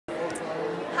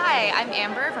Hi, I'm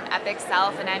Amber from Epic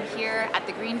Self, and I'm here at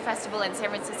the Green Festival in San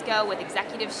Francisco with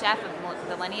Executive Chef of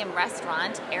Millennium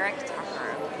Restaurant, Eric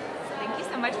Tucker. So thank you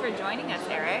so much for joining us,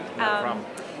 Eric. No problem.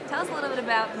 Tell us a little bit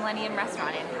about Millennium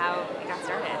Restaurant and how it got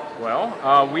started.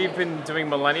 Well, we've been doing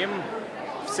Millennium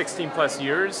 16 plus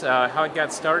years. How it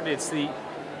got started, it's the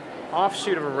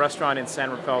offshoot of a restaurant in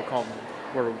San Rafael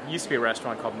where it used to be a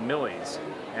restaurant called Millie's.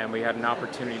 And we had an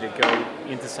opportunity to go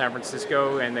into San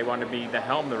Francisco, and they wanted to be the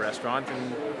helm of the restaurant,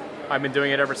 and I've been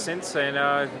doing it ever since, and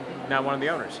now one of the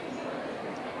owners.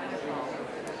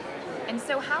 And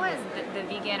so how has the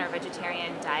vegan or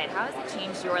vegetarian diet, how has it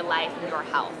changed your life and your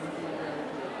health?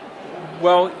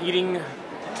 Well, eating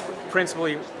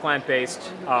principally plant-based,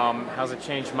 how's it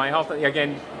changed my health?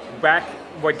 Again,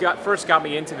 what first got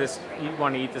me into this,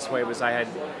 want to eat this way, was I had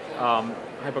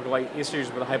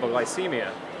issues with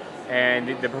hypoglycemia.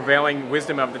 And the prevailing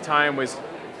wisdom of the time was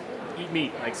eat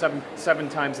meat like seven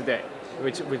times a day,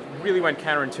 which really went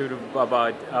counterintuitive.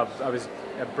 I was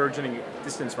a burgeoning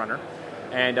distance runner,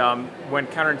 and went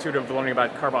counterintuitive learning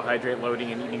about carbohydrate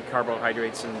loading and eating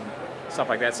carbohydrates and stuff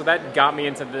like that. So that got me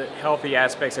into the healthy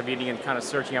aspects of eating and kind of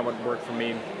searching out what worked for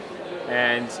me.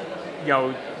 And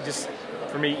just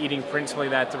for me, eating principally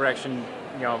that direction,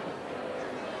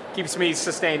 keeps me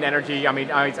sustained energy. I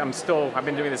mean, I've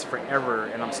been doing this forever,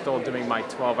 and I'm still doing my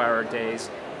 12-hour days.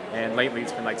 And lately,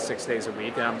 it's been like 6 days a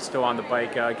week, and I'm still on the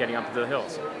bike getting up to the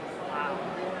hills. Wow.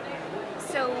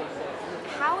 So,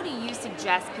 how do you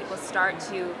suggest people start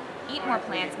to eat more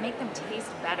plants, make them taste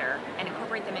better, and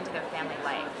incorporate them into their family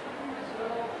life?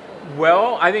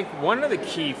 Well, I think one of the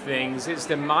key things is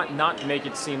to not make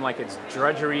it seem like it's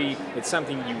drudgery. It's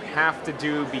something you have to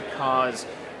do because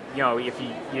if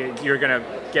you're gonna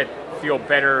feel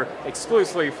better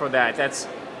exclusively for that. That's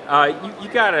you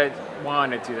gotta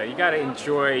want to do that. You gotta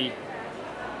enjoy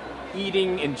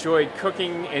eating, enjoy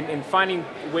cooking, and finding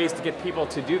ways to get people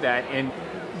to do that. And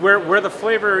where the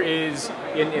flavor is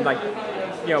in like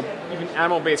even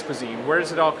animal-based cuisine, where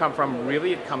does it all come from?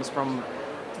 Really, it comes from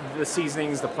the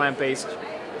seasonings, the plant-based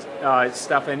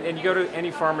stuff, and you go to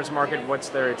any farmer's market, what's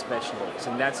there? It's vegetables,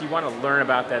 and you want to learn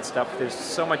about that stuff. There's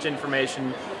so much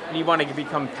information, and you want to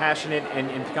become passionate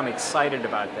and become excited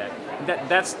about that.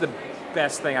 That's the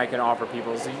best thing I can offer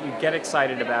people, is that you get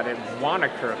excited about it, want to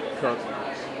cook.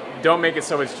 Don't make it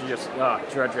so it's just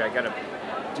drudgery. I got to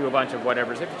do a bunch of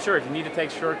whatevers. If you need to take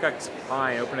shortcuts,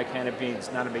 fine. Open a can of beans,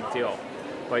 not a big deal.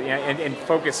 But and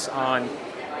focus on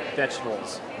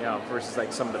vegetables, versus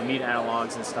like some of the meat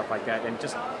analogs and stuff like that, and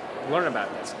just learn about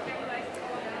that stuff.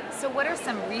 So what are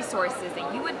some resources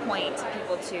that you would point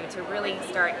people to really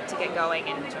start to get going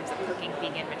in terms of cooking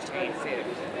vegan, vegetarian food?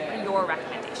 What are your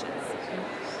recommendations?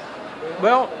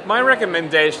 Well, my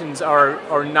recommendations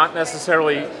are not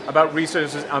necessarily about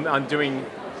resources on doing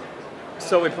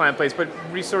solely plant-based, but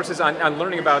resources on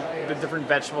learning about the different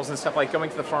vegetables and stuff, like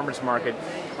going to the farmer's market.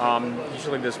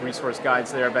 Usually there's resource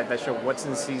guides there that show what's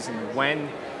in season when.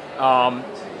 There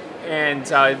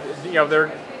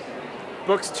are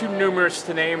books too numerous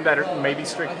to name that are maybe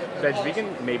strict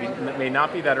vegan, may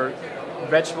not be, that are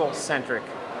vegetable-centric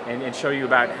and show you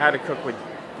about how to cook with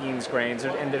beans, grains,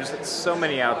 and there's so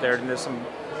many out there, and there's some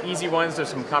easy ones, there's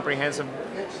some comprehensive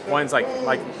ones like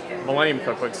Millennium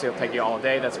cookbooks. They'll take you all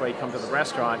day. That's why you come to the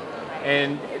restaurant,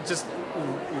 and just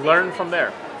learn from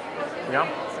there. So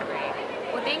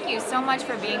great. Well, thank you so much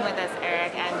for being with us,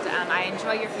 Eric, and I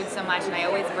enjoy your food so much, and I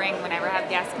always bring, whenever I have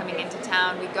guests coming into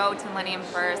town, we go to Millennium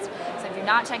first. So if you've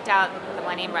not checked out the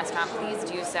Millennium restaurant, please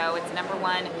do so. It's the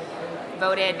 #1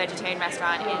 voted vegetarian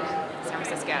restaurant in San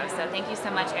Francisco. So thank you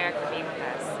so much, Eric, for being with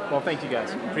us. Well, thank you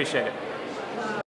guys. Appreciate it.